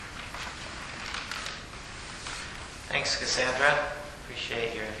Thanks, Cassandra.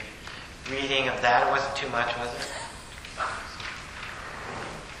 Appreciate your reading of that. It wasn't too much, was it?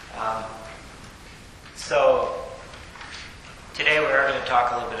 So today we're going to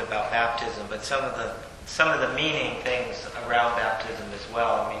talk a little bit about baptism, but some of the meaning things around baptism as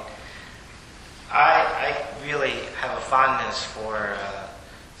well. I mean, I really have a fondness for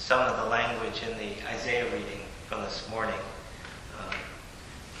some of the language in the Isaiah reading from this morning.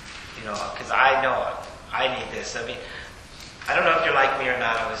 Because I know I need this. I mean, I don't know if you're like me or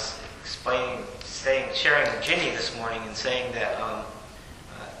not. I was sharing with Ginny this morning and saying that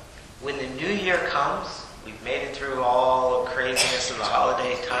when the new year comes, we've made it through all the craziness of the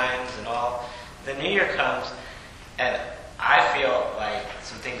holiday times and all. The new year comes, and I feel like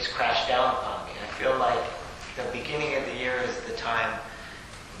some things crash down upon me. I feel like the beginning of the year is the time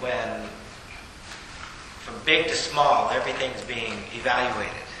when, from big to small, everything's being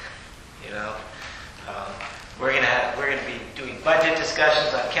evaluated. We're going to be doing budget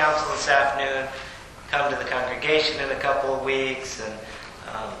discussions on council this afternoon. Come to the congregation in a couple of weeks, and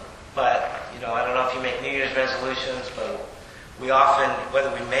but I don't know if you make New Year's resolutions, but we often,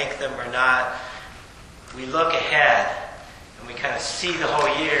 whether we make them or not, we look ahead and we kind of see the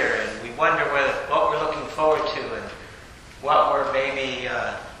whole year, and we wonder what we're looking forward to and what we're maybe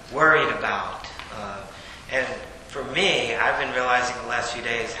worried about. And for me, I've been realizing the last few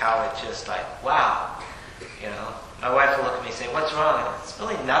days how it's just like, wow. My wife will look at me and say, "What's wrong?" It's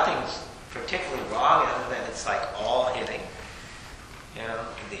really nothing's particularly wrong other than it's like all hitting,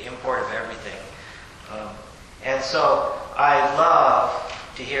 the import of everything. And so I love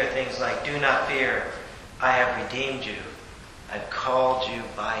to hear things like, "Do not fear, I have redeemed you. I've called you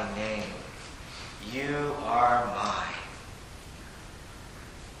by name. You are mine."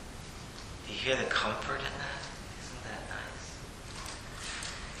 Do you hear the comfort in that? Isn't that nice?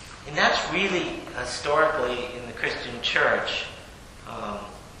 And that's really historically in the Christian church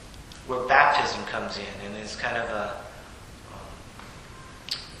where baptism comes in, and is kind of a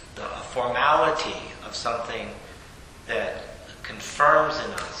formality of something that confirms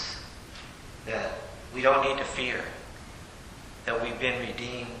in us that we don't need to fear, that we've been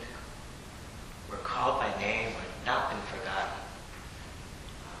redeemed, we're called by name, we've not been forgotten,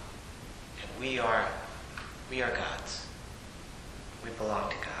 and we are God's. We belong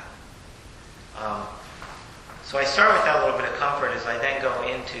to God. So I start with that little bit of comfort as I then go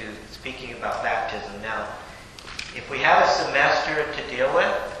into speaking about baptism. Now, if we have a semester to deal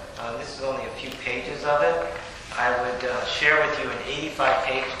with, this is only a few pages of it, I would share with you an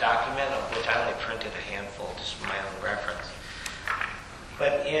 85-page document, of which I only printed a handful just for my own reference.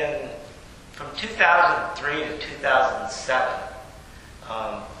 But from 2003 to 2007,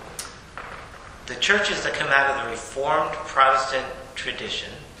 the churches that come out of the Reformed Protestant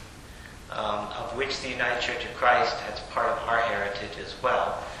tradition, of which the United Church of Christ has part of our heritage as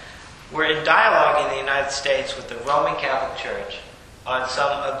well, were in dialogue in the United States with the Roman Catholic Church on some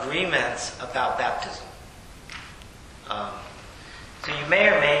agreements about baptism. So you may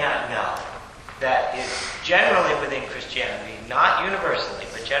or may not know that it's generally within Christianity, not universally,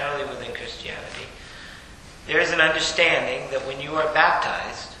 but generally within Christianity, there is an understanding that when you are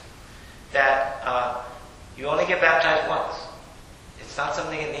baptized, that you only get baptized once. It's not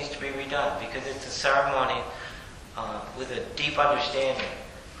something that needs to be redone, because it's a ceremony with a deep understanding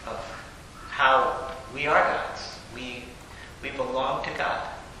of how we are God's. We belong to God.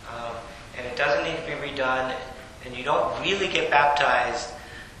 And it doesn't need to be redone, and you don't really get baptized,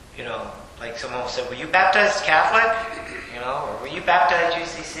 like someone said, "Were you baptized Catholic?" Or "Were you baptized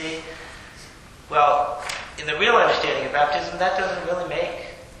UCC?" Well, in the real understanding of baptism, that doesn't really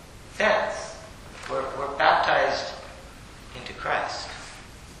make sense. We're baptized into Christ,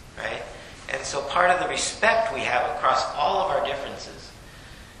 right? And so part of the respect we have across all of our differences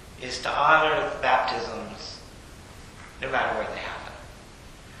is to honor the baptisms no matter where they happen.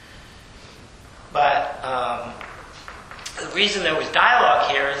 But the reason there was dialogue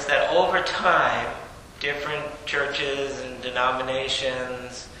here is that over time, different churches and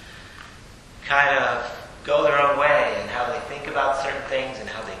denominations kind of go their own way in how they think about certain things and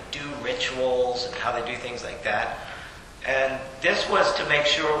how they do rituals and how they do things like that. And this was to make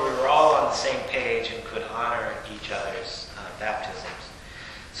sure we were all on the same page and could honor each other's baptisms.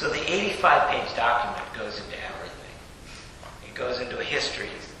 So the 85-page document goes into everything. It goes into a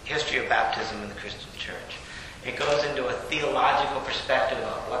history of baptism in the Christian church. It goes into a theological perspective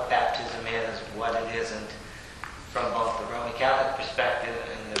of what baptism is, what it isn't, from both the Roman Catholic perspective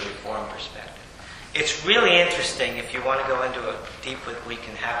and the Reformed perspective. It's really interesting. If you want to go into it deep, we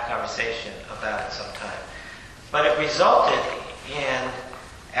can have a conversation about it sometime. But it resulted in,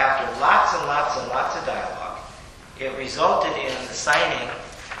 after lots and lots and lots of dialogue, it resulted in the signing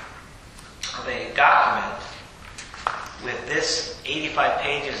of a document with this 85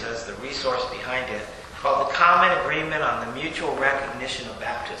 pages as the resource behind it, called the Common Agreement on the Mutual Recognition of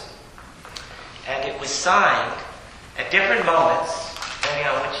Baptism. And it was signed at different moments, depending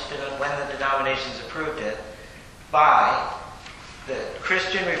on when the denominations approved it, by the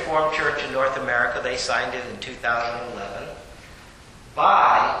Christian Reformed Church in North America. They signed it in 2011.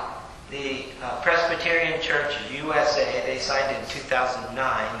 By the Presbyterian Church USA, they signed it in 2009.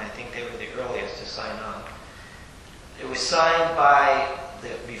 I think they were the earliest to sign on. It was signed by the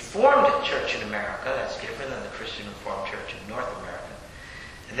Reformed Church in America. That's different than the Christian Reformed Church in North America.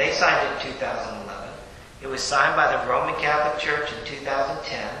 And they signed it in 2011. It was signed by the Roman Catholic Church in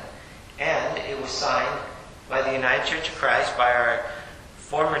 2010. And it was signed by the United Church of Christ by our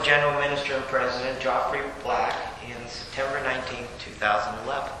former General Minister and President, Geoffrey Black, in September 19,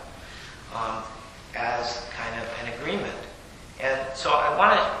 2011, as kind of an agreement. And so I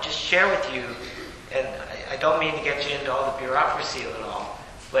want to just share with you, and I don't mean to get you into all the bureaucracy of it all,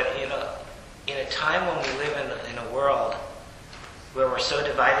 but in a time when we live in a world where we're so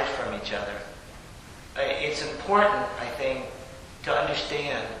divided from each other, it's important, I think, to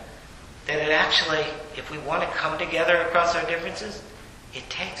understand that it actually, if we want to come together across our differences, it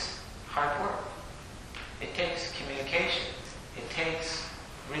takes hard work. It takes communication. It takes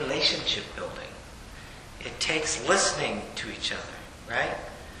relationship building. It takes listening to each other, right?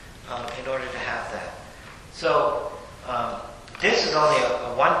 In order to have that. So, this is only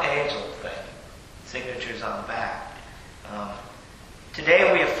a one-page little thing. Signatures on the back.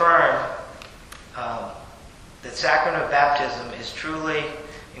 Today we affirm that sacrament of baptism is truly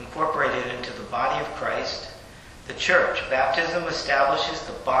incorporated into the body of Christ, the church. Baptism establishes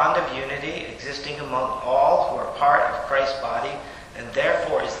the bond of unity existing among all who are part of Christ's body, and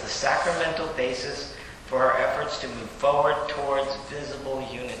therefore is the sacramental basis for our efforts to move forward towards visible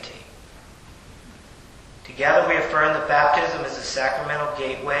unity. Together we affirm that baptism is a sacramental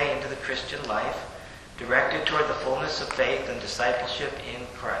gateway into the Christian life, directed toward the fullness of faith and discipleship in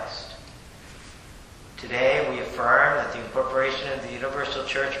Christ. Today we affirm that the incorporation of the universal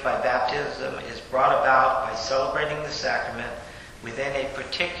church by baptism is brought about by celebrating the sacrament within a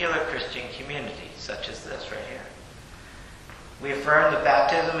particular Christian community, such as this right here. We affirm that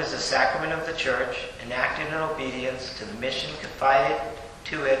baptism is a sacrament of the church, enacted in obedience to the mission confided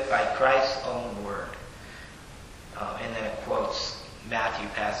to it by Christ's own word. And then it quotes Matthew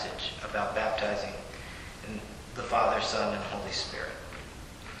passage about baptizing in the Father, Son, and Holy Spirit.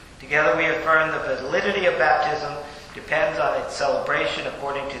 Together we affirm the validity of baptism depends on its celebration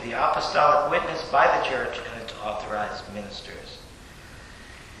according to the apostolic witness by the church and its authorized ministers.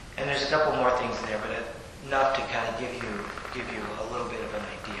 And there's a couple more things in there, but enough to kind of give you a little bit of an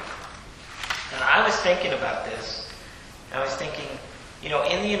idea. And I was thinking about this, and I was thinking,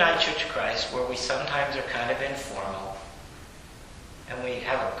 in the United Church of Christ, where we sometimes are kind of informal, and we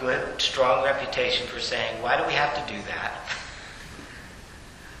have a good, strong reputation for saying, why do we have to do that?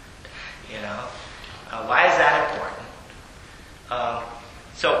 Why is that important?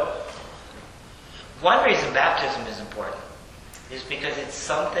 So, one reason baptism is important is because it's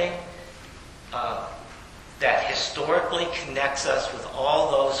something that historically connects us with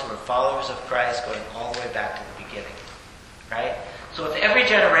all those who are followers of Christ going all the way back to the beginning, right? So if every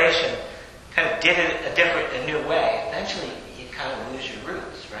generation kind of did it a new way, eventually you kind of lose your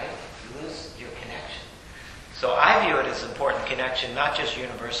roots, right? You lose your connection. So I view it as an important connection, not just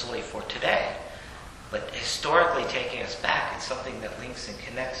universally for today, but historically taking us back. It's something that links and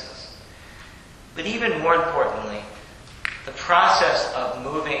connects us. But even more importantly, the process of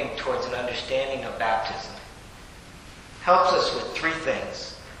moving towards an understanding of baptism helps us with three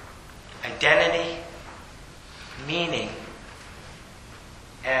things: identity, meaning,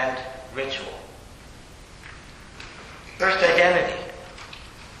 and ritual. First, identity.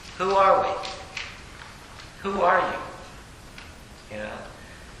 Who are we? Who are you?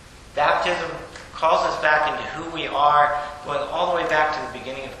 Baptism calls us back into who we are, going all the way back to the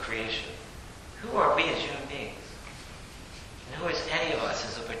beginning of creation. Who are we as human beings? And who is any of us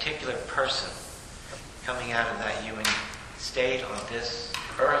as a particular person coming out of that human state on this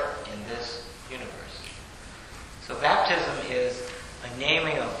earth, in this universe? So baptism is a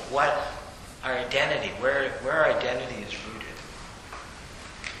naming of what our identity, where our identity is rooted.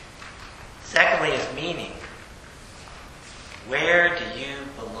 Secondly is meaning. Where do you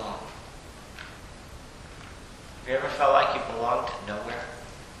belong? Have you ever felt like you belonged to nowhere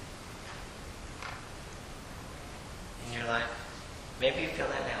in your life? Maybe you feel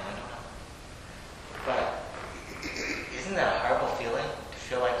that now, I don't know. But isn't that a horrible feeling, to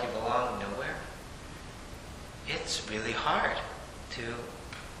feel like you belong nowhere? It's it's really hard to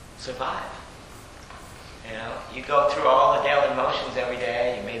survive. You know, you go through all the daily motions every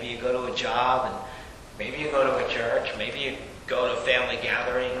day. Maybe you go to a job, and maybe you go to a church, maybe you go to family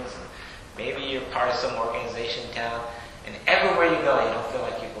gatherings, and maybe you're part of some organization in town, and everywhere you go, you don't feel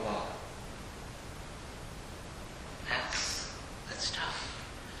like you belong. That's tough.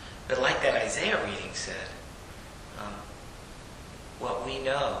 But like that Isaiah reading said, what we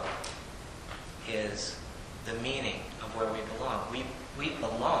know is the meaning of where we belong. We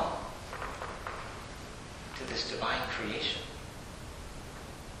belong to this divine creation.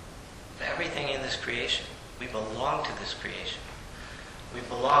 To everything in this creation. We belong to this creation. We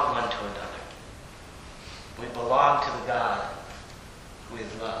belong one to another. We belong to the God who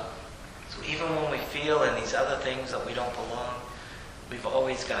is love. So even when we feel in these other things that we don't belong, we've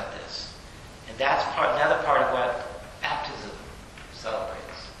always got this. And that's another part of what baptism celebrates.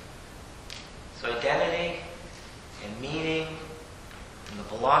 So identity and meaning and the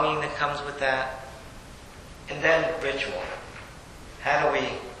belonging that comes with that. And then ritual. How do we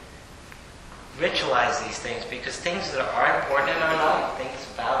ritualize these things? Because things that are important in our life, things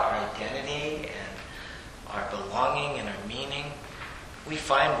about our identity and our belonging and our meaning, we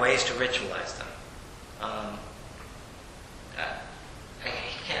find ways to ritualize them. I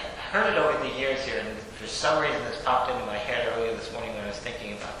heard it over the years here, and for some reason this popped into my head earlier this morning when I was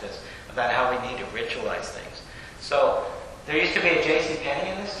thinking about this, about how we need to ritualize things. So, there used to be a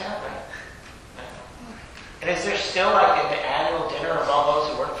JCPenney in this town, right? And is there still like an annual dinner of all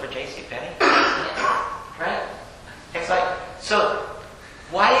those who work for JCPenney? Right? It's like, so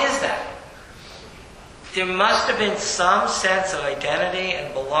why is that? There must have been some sense of identity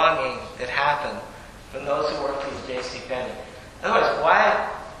and belonging that happened from those who work for the JCPenney. Otherwise, why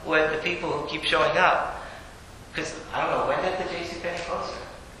would the people who keep showing up? Because, I don't know, when did the JCPenney close?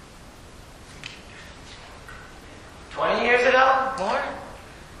 20 years ago? More?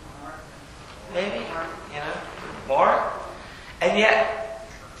 Maybe? You know? More? And yet,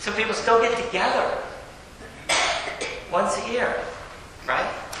 some people still get together once a year. Right?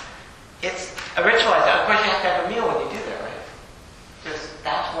 It's a ritualized. Of course, you have to have a meal when you do that, right? Because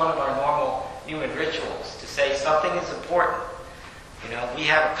that's one of our normal human rituals, to say something is important. You know, we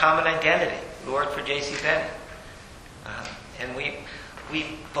have a common identity. We work for JCPenney. And we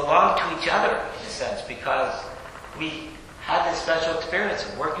belong to each other, in a sense, because we had this special experience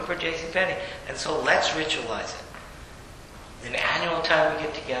of working for JCPenney. And so let's ritualize it. An annual time we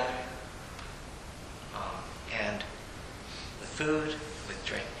get together. And with food, with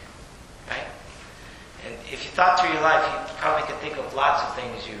drink. Right? And if you thought through your life, you probably could think of lots of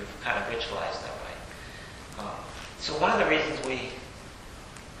things you've kind of ritualized that way. So one of the reasons we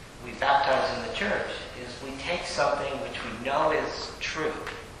baptize in the church is we take something which we know is true.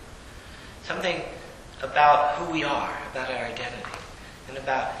 Something about who we are, about our identity, and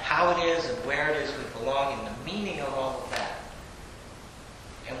about how it is and where it is we belong and the meaning of all of that.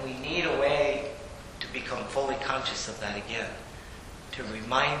 And we need a way to become fully conscious of that again, to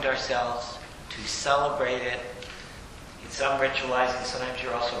remind ourselves, to celebrate it. In some ritualizing, sometimes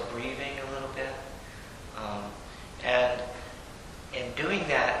you're also grieving a little bit. And doing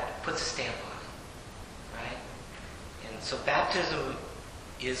that puts a stamp on it, right? And so baptism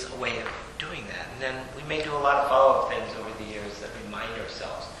is a way of doing that. And then we may do a lot of follow-up things over the years that remind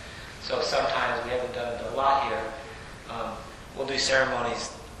ourselves. So sometimes, we haven't done it a lot here, we'll do ceremonies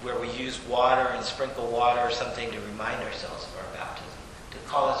where we use water and sprinkle water or something to remind ourselves of our baptism, to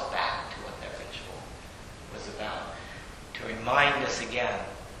call us back to what that ritual was about, to remind us again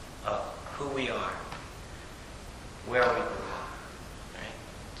of who we are, where we belong.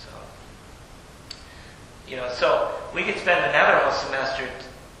 So we could spend another whole semester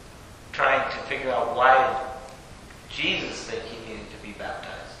trying to figure out why did Jesus think he needed to be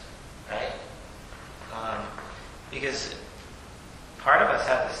baptized, right? Because part of us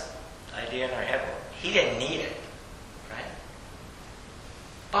have this idea in our head, well, he didn't need it, right?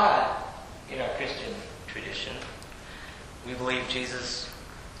 But in our Christian tradition, we believe Jesus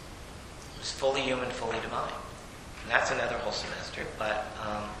was fully human, fully divine. And that's another whole semester, but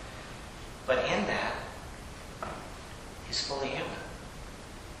in that, he's fully human.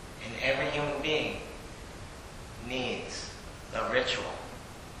 And every human being needs a ritual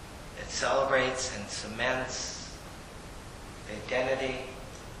that celebrates and cements the identity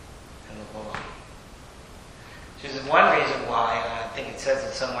and the belonging. Which is one reason why, and I think it says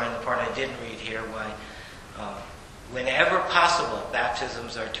it somewhere in the part I didn't read here, why whenever possible,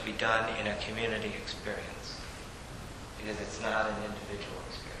 baptisms are to be done in a community experience. Because it's not an individual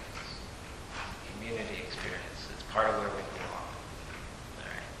experience. Community experience. It's part of where we belong. All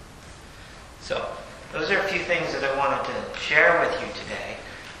right. So, those are a few things that I wanted to share with you today.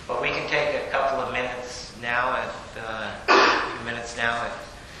 But we can take a couple of minutes now,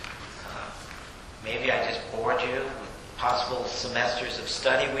 maybe I just bored you with possible semesters of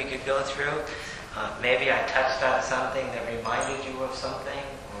study we could go through. Maybe I touched on something that reminded you of something,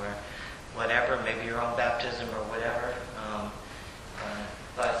 or whatever, maybe your own baptism or whatever.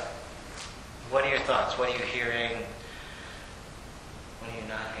 But what are your thoughts? What are you hearing? What are you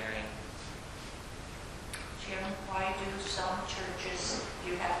not hearing? Jim, why do some churches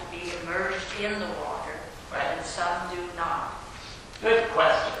you have to be immersed in the water, Right. and some do not? Good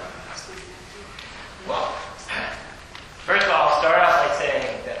question. Well, first of all, I'll start out by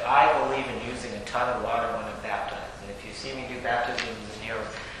saying that I believe in using a ton of water when I'm baptized. And if you see me do baptisms in here,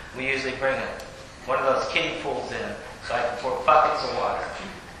 we usually bring one of those kiddie pools in so I can pour buckets of water.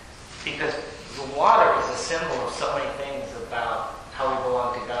 Because the water is a symbol of so many things about how we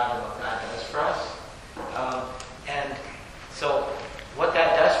belong to God and what God does for us. And so what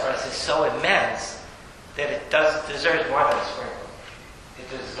that does for us is so immense that it deserves more than a sprinkle. It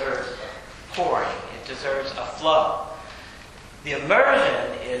deserves a pouring. It deserves a flow. The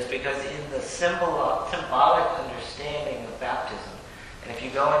immersion is because in the symbolic understanding of baptism, and if you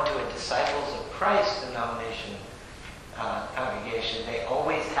go into a Disciples of Christ denomination congregation, they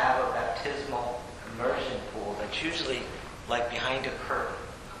always have a baptismal immersion pool that's usually like behind a curtain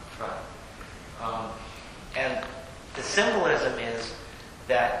up front. And the symbolism is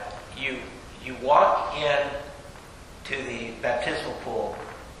that you walk in to the baptismal pool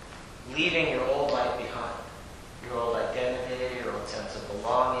leaving your old life behind, your old identity, your old sense of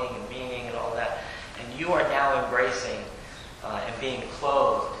belonging and meaning and all that, and you are now embracing and being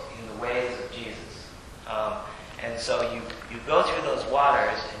clothed in the ways of Jesus. And so you go through those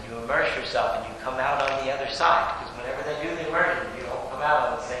waters and you immerse yourself and you come out on the other side, because whenever they do the immersion, you don't come out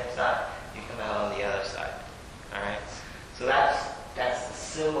on the same side. You come out on the other side. All right? So that's the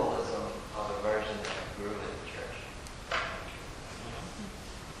symbolism of immersion that grew in the church.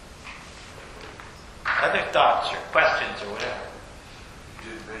 Other thoughts or questions or whatever? You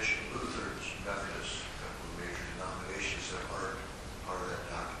did mention Lutherans, Methodists, a couple of major denominations that aren't part of that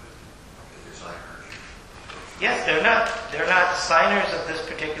document, as I heard you. Yes, they're not signers of this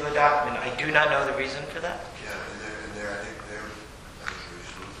particular document. I do not know the reason for that. Yeah, and they're, I think they're, I was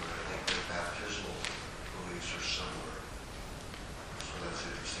raised Lutheran, I think their baptismal beliefs are similar. So that's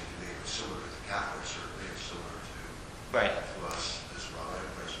interesting to me. It's similar to the Catholics, certainly. It's similar to us as well. I'm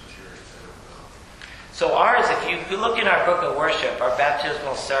Presbyterians, I don't know. So ours, if you look in our book of worship, our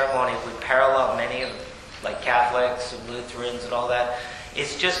baptismal ceremony would parallel many of, like Catholics and Lutherans and all that.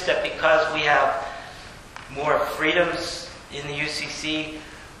 It's just that because we have more freedoms in the UCC,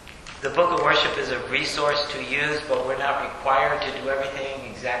 the book of worship is a resource to use, but we're not required to do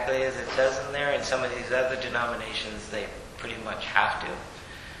everything exactly as it says in there. In some of these other denominations, they pretty much have to.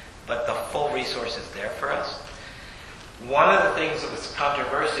 But the full resource is there for us. One of the things that was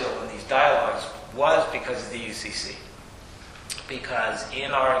controversial in these dialogues was because of the UCC. Because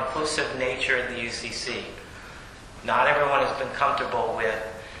in our inclusive nature in the UCC, not everyone has been comfortable with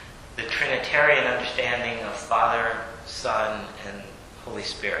the Trinitarian understanding of Father, Son, and Holy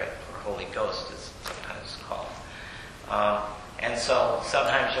Spirit, or Holy Ghost is sometimes called. And so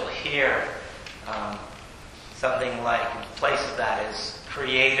sometimes you'll hear something like, in place of that is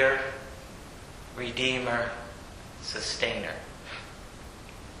Creator, Redeemer, Sustainer.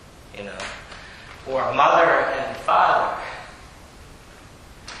 You know, or Mother and Father,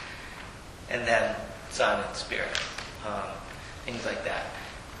 and then Son and Spirit. Things like that.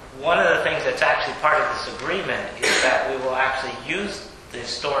 One of the things that's actually part of this agreement is that we will actually use the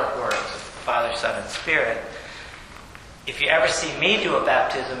historic words of Father, Son, and Spirit. If you ever see me do a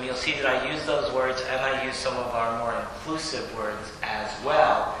baptism, you'll see that I use those words and I use some of our more inclusive words as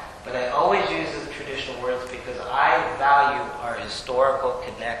well. But I always use the traditional words because I value our historical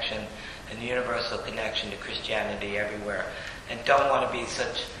connection and the universal connection to Christianity everywhere, and don't want to be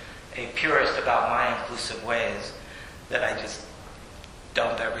such a purist about my inclusive ways that I just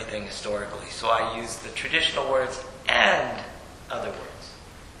dump everything historically. So I use the traditional words and other words.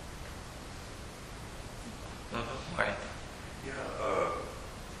 Right. Yeah,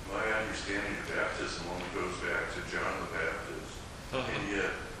 my understanding of baptism only goes back to John the Baptist, and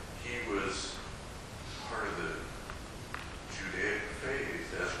yet he was part of the Judaic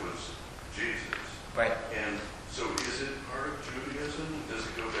faith, as was Jesus. Right. And so is it part of Judaism? Does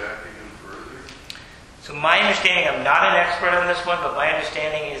it go back even further? So my understanding, I'm not an expert on this one, but my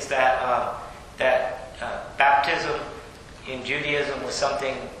understanding is that baptism in Judaism was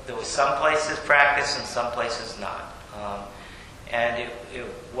something that was some places practiced and some places not. and it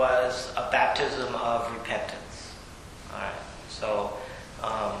was a baptism of repentance. All right. So,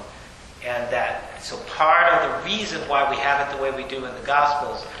 so part of the reason why we have it the way we do in the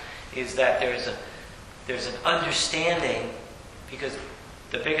Gospels is that there's an understanding, because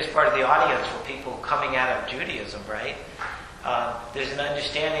the biggest part of the audience were people coming out of Judaism, right? There's an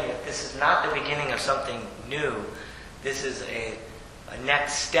understanding that this is not the beginning of something new. This is a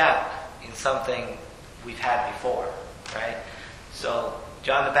next step in something we've had before, right? So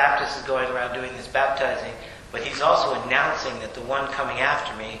John the Baptist is going around doing this baptizing, but he's also announcing that the one coming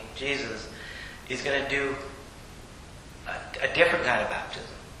after me, Jesus, is going to do a different kind of baptism,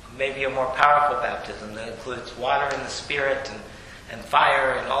 maybe a more powerful baptism that includes water and the Spirit and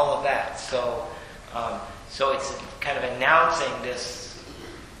fire and all of that. So it's kind of announcing this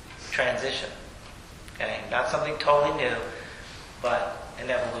transition. Okay, not something totally new, but an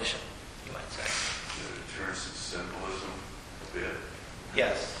evolution, you might say. It turns to symbolism a bit.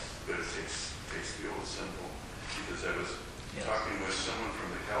 Yes. But it takes the old symbol. Because I was talking with someone from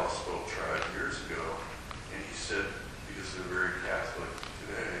the Kalispel tribe years ago, and he said, because they're very Catholic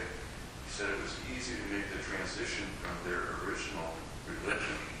today, he said it was easy to make the transition from their original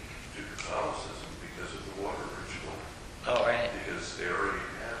religion to Catholicism because of the water ritual. Oh, right. Because they already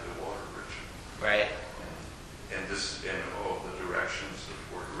had the water ritual. Right. And all the directions,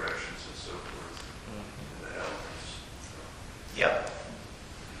 the 4 directions and so forth, and the elements. Yep.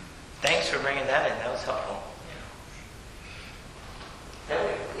 Thanks for bringing that in. That was helpful.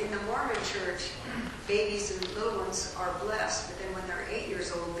 In the Mormon church, babies and little ones are blessed, but then when they're 8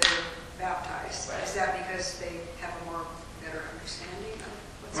 years old, they're baptized. Right. Is that because they have a better understanding of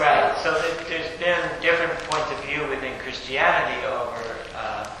what's Right. going on? So there's been different points of view within Christianity over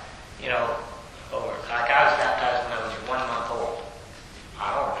like I was baptized when I was 1 month old.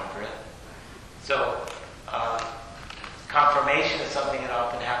 I don't remember it. So confirmation is something that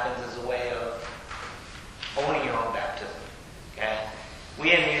often happens as a way of owning your own baptism. Okay.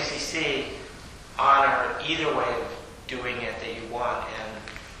 We in UCC honor either way of doing it that you want, and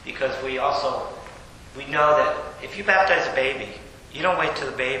because we know that if you baptize a baby, you don't wait till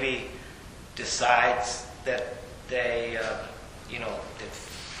the baby decides that they, that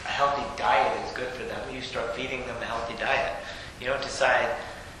a healthy diet is good for them. You start feeding them a healthy diet. You don't decide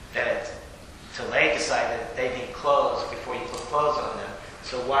that till they decide that they need clothes before you put clothes on them.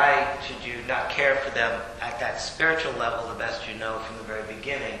 So why should you not care for them at that spiritual level the best you know from the very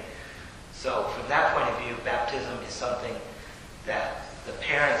beginning? So from that point of view, baptism is something that the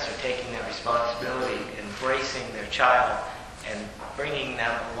parents are taking their responsibility, embracing their child, and bringing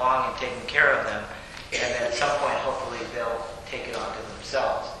them along and taking care of them. And then at some point, hopefully, they'll take it onto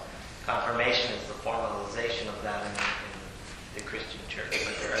themselves. Confirmation is the formalization of that in the Christian church,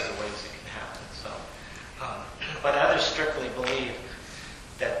 but there are other ways it can happen. So, but others strictly believe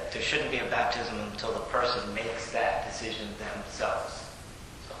that there shouldn't be a baptism until the person makes that decision themselves.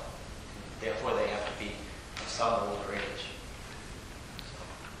 So, therefore, they have to be of some older age.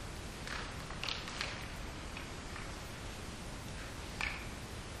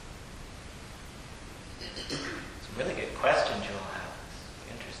 It's a really good question you all have.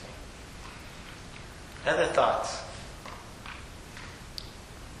 It's interesting. Other thoughts?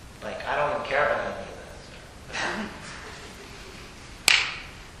 Like, I don't even care about any of this.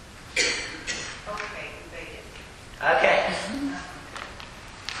 Okay, you made it. Okay.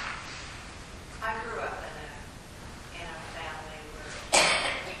 I grew up in a family where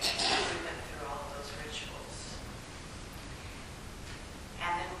we went through all of those rituals.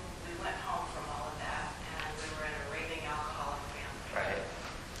 And then we went home from all of that, and we were in a raving alcoholic family. Right.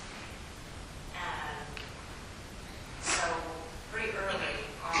 And so pretty early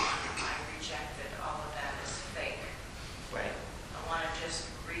on, I rejected all of that as fake. Right. I wanted just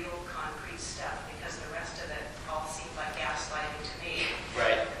real concrete stuff because the rest of it all seemed like gaslighting to me.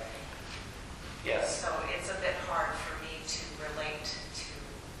 Right. Yes. So it's a bit hard for me to relate to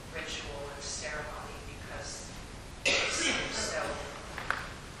ritual and ceremony because it seems so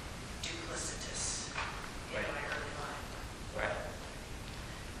duplicitous in Right. my early life. Right.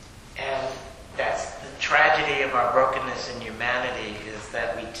 And that's the tragedy of our brokenness in humanity, is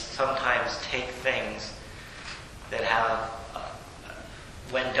that we sometimes take things that have,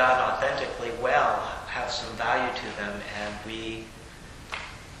 when done authentically well, have some value to them, and we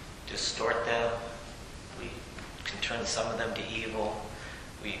distort them. We can turn some of them to evil.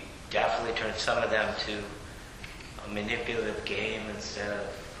 We definitely turn some of them to a manipulative game instead of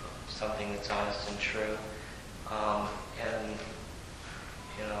something that's honest and true. And,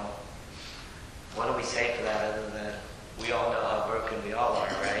 what do we say for that other than we all know how broken we all are,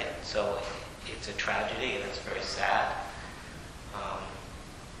 right? So it's a tragedy and it's very sad.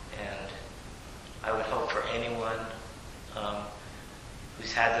 anyone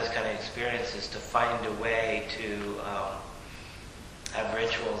who's had those kind of experiences to find a way to have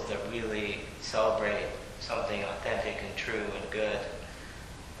rituals that really celebrate something authentic and true and good,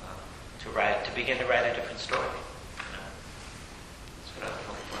 to begin to write a different story. You know? That's what I would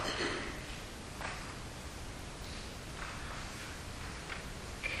hope for.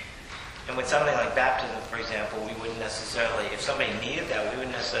 And with something like baptism, for example, we wouldn't necessarily, if somebody needed that,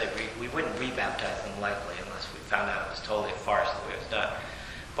 we wouldn't rebaptize them likely unless we found out it was totally a farce the way it was done.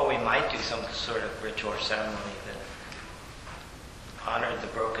 But we might do some sort of ritual or ceremony that honored the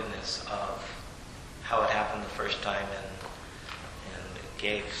brokenness of how it happened the first time and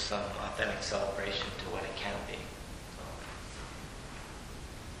gave some authentic celebration to what it can be.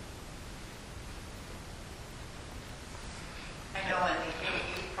 I know in the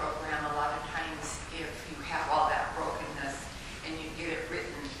AA program, a lot of times if you have all that brokenness and you get it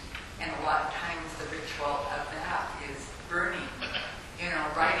written, and a lot of times the ritual of that is burning,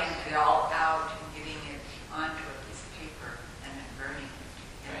 writing it all out and getting it onto a piece of paper and then burning it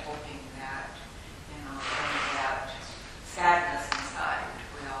and hoping that, that sadness inside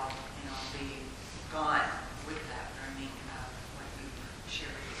will, be gone with that burning of what you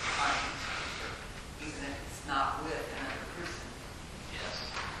shared on paper, even if it's not with another person.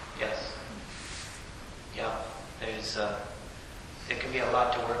 Yes. Yeah. There can be a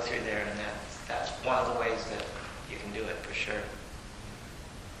lot to work through there, and that's one of the ways that you can do it for sure.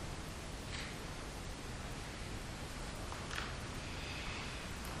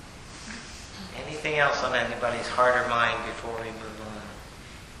 Anything else on anybody's heart or mind before we move on?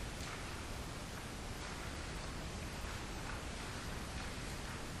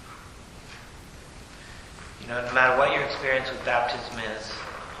 No matter what your experience with baptism is,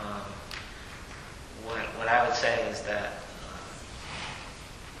 what I would say is that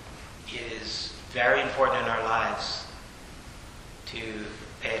it is very important in our lives to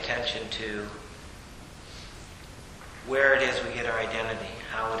pay attention to where it is we get our identity,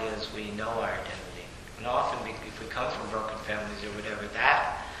 how it is we know our identity. And often, if we come from broken families or whatever,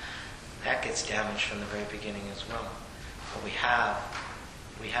 that gets damaged from the very beginning as well. But we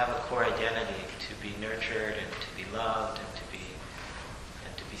have a core identity to be nurtured and to be loved and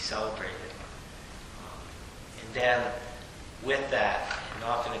to be celebrated. And then with that, and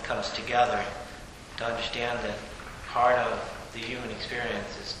often it comes together, to understand that part of the human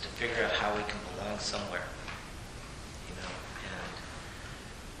experience is to figure out how we can belong somewhere. And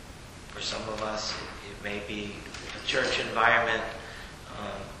for some of us, it may be a church environment,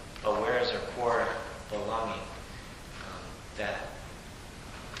 but where is our core belonging that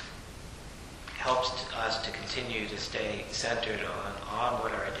helps us to continue to stay centered on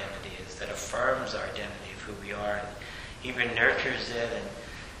what our identity is, that affirms our identity of who we are, and even nurtures it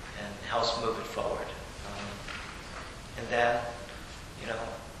and helps move it forward. And then,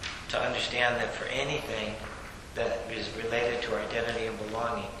 to understand that for anything that is related to our identity and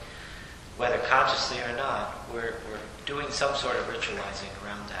belonging, whether consciously or not, we're doing some sort of ritualizing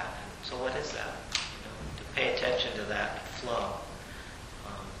around that. And so what is that? To pay attention to that flow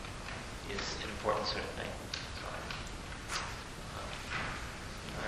is an important sort of thing.